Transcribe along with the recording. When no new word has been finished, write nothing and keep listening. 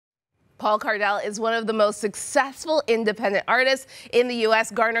Paul Cardall is one of the most successful independent artists in the U.S.,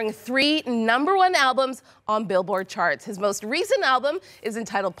 garnering 3 #1 albums on Billboard charts. His most recent album is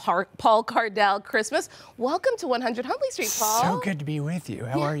entitled Paul Cardall Christmas. Welcome to 100 Huntley Street, Paul. So good to be with you.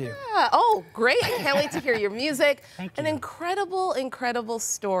 How are you? Oh, great. I can't wait to hear your music. Thank An you. incredible, incredible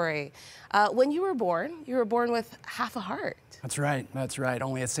story. When you were born with half a heart. That's right. That's right.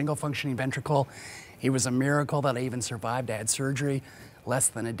 Only a single functioning ventricle. It was a miracle that I even survived. I had surgery less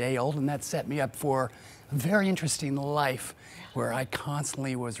than a day old, and that set me up for a very interesting life where I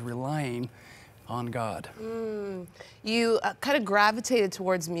constantly was relying on God. You kind of gravitated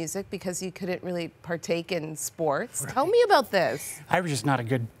towards music because you couldn't really partake in sports. Right. Tell me about this. I was just not a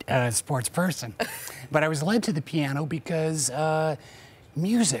good sports person, but I was led to the piano because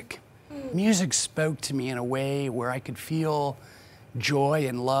music spoke to me in a way where I could feel joy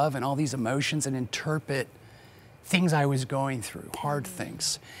and love and all these emotions and interpret things I was going through, hard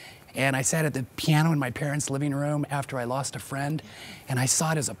things. And I sat at the piano in my parents' living room after I lost a friend, and I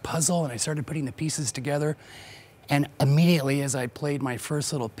saw it as a puzzle, and I started putting the pieces together. And immediately as I played my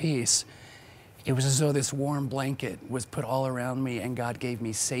first little piece, it was as though this warm blanket was put all around me, and God gave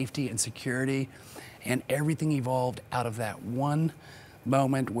me safety and security, and everything evolved out of that one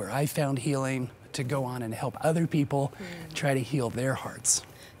moment where I found healing to go on and help other people try to heal their hearts.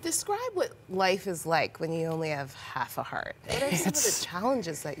 Describe what life is like when you only have half a heart. What are some of the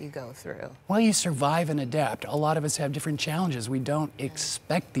challenges that you go through? Well, you survive and adapt. A lot of us have different challenges. We don't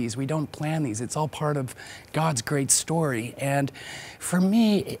expect these. We don't plan these. It's all part of God's great story. And for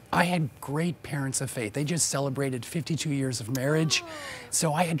me, I had great parents of faith. They just celebrated 52 years of marriage.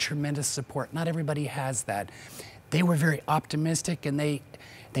 So I had tremendous support. Not everybody has that. They were very optimistic, and they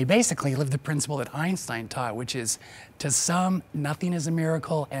basically lived the principle that Einstein taught, which is, to some, nothing is a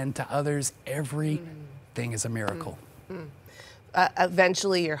miracle, and to others, everything is a miracle.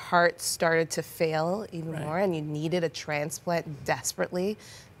 Eventually, your heart started to fail even more, and you needed a transplant desperately.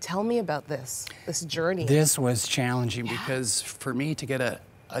 Tell me about this journey. This was challenging because for me to get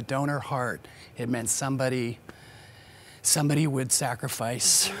a donor heart, it meant somebody would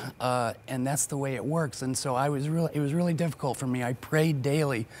sacrifice, and that's the way it works. And so it was really difficult for me. I prayed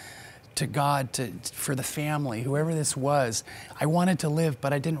daily to God for the family, whoever this was. I wanted to live,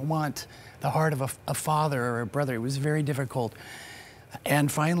 but I didn't want the heart of a father or a brother. It was very difficult.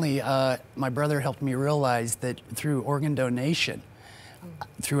 And finally, my brother helped me realize that through organ donation,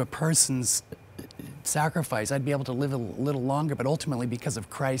 through a person's sacrifice, I'd be able to live a little longer, but ultimately because of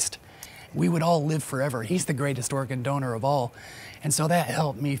Christ, we would all live forever. He's the greatest organ donor of all. And so that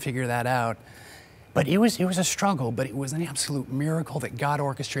helped me figure that out. But it was a struggle, but it was an absolute miracle that God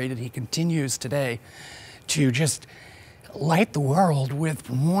orchestrated. He continues today to just light the world with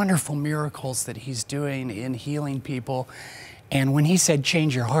wonderful miracles that he's doing in healing people. And when he said,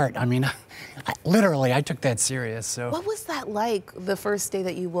 change your heart, I mean, literally, I took that serious. So what was that like the first day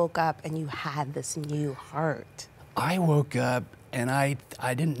that you woke up and you had this new heart? I woke up and I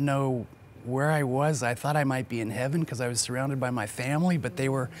didn't know where I was. I thought I might be in heaven because I was surrounded by my family, but they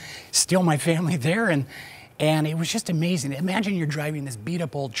were still my family there, and it was just amazing. Imagine you're driving this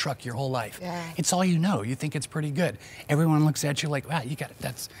beat-up old truck your whole life. Yeah. It's all you know. You think it's pretty good. Everyone looks at you like, wow,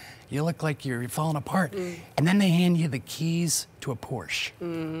 you look like you're falling apart. And then they hand you the keys to a Porsche.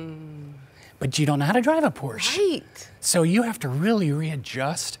 But you don't know how to drive a Porsche. Right. So you have to really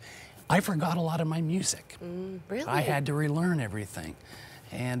readjust. I forgot a lot of my music. Really? I had to relearn everything.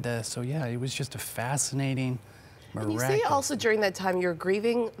 And so, yeah, it was just a fascinating, miraculous. And you say also during that time you're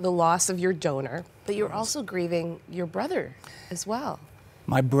grieving the loss of your donor, but you're also grieving your brother as well.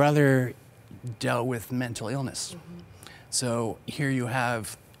 My brother dealt with mental illness. So here you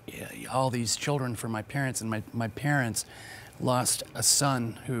have all these children for my parents, and my parents lost a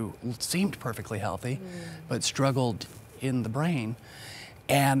son who seemed perfectly healthy, but struggled in the brain.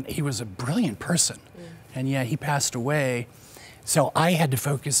 And he was a brilliant person, and yet he passed away. So I had to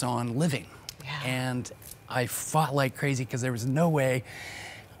focus on living. And I fought like crazy because there was no way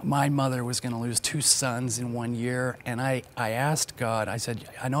my mother was going to lose 2 sons in 1 year. And I asked God, I said,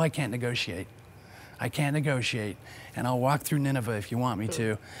 I know I can't negotiate. I can't negotiate, and I'll walk through Nineveh if you want me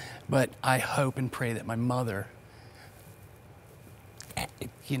to, but I hope and pray that my mother,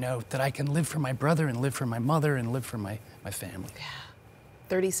 you know, that I can live for my brother and live for my mother and live for my family.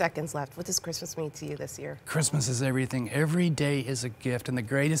 30 seconds left. What does Christmas mean to you this year? Christmas is everything. Every day is a gift, and the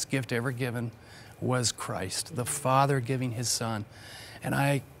greatest gift ever given was Christ, the Father giving his Son. And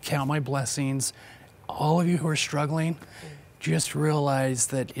I count my blessings. All of you who are struggling, just realize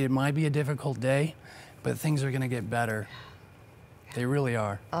that it might be a difficult day, but things are going to get better. They really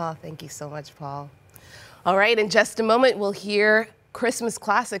are. Oh, thank you so much, Paul. All right, in just a moment, we'll hear Christmas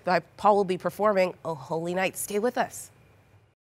classic that Paul will be performing, Oh Holy Night. Stay with us.